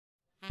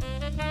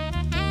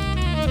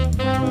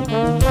Hi,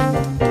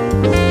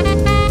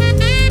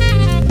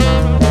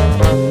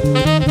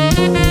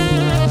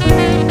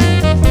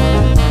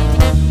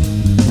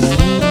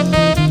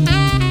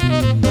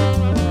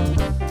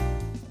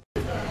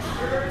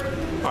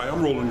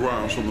 I'm Roland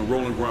from the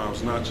Roland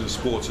Not Just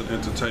Sports and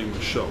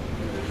Entertainment Show.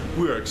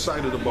 We are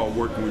excited about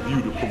working with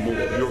you to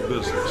promote your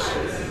business.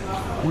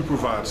 We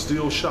provide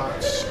still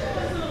shots,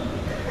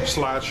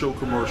 slideshow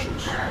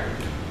commercials,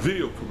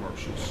 video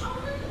commercials.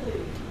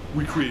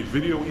 We create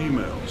video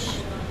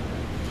emails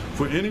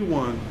for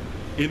anyone,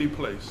 any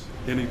place,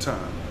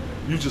 anytime.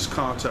 You just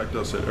contact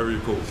us at area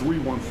code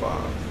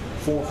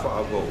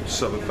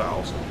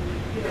 315-450-7000.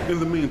 In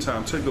the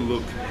meantime, take a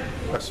look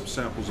at some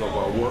samples of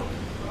our work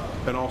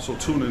and also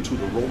tune into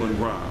the Roland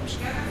GRIMES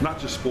Not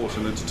Just Sports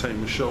and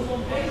Entertainment Show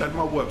at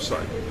my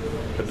website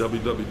at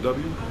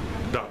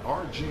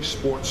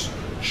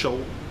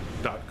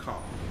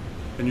www.rgsportshow.com.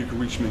 And you can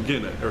reach me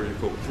again at area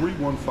code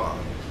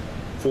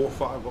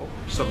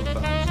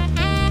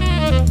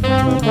 315-450-7000.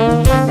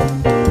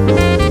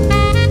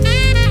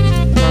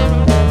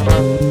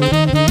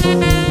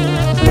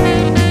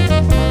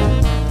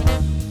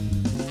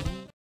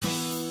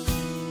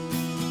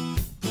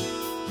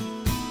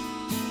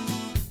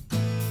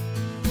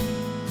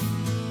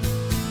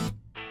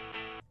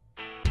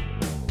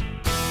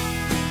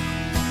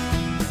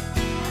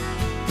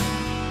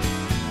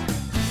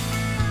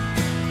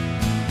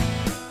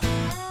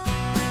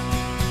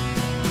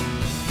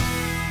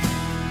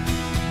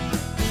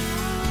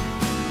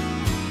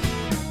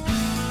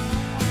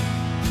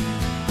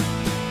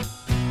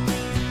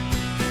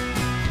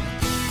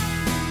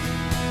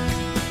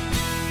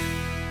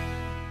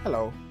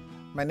 Hello,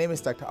 my name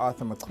is Dr.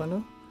 Arthur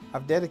McClinu.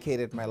 I've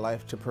dedicated my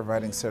life to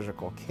providing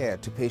surgical care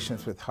to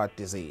patients with heart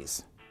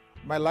disease.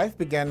 My life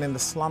began in the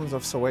slums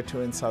of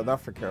Soweto in South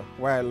Africa,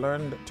 where I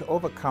learned to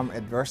overcome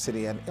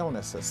adversity and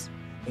illnesses,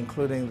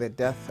 including the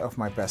death of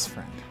my best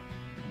friend.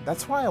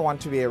 That's why I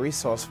want to be a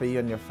resource for you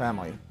and your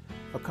family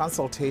for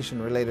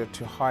consultation related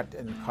to heart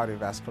and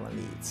cardiovascular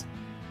needs.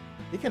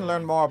 You can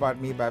learn more about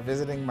me by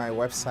visiting my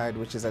website,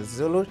 which is at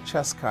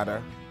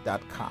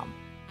zuluchaskada.com.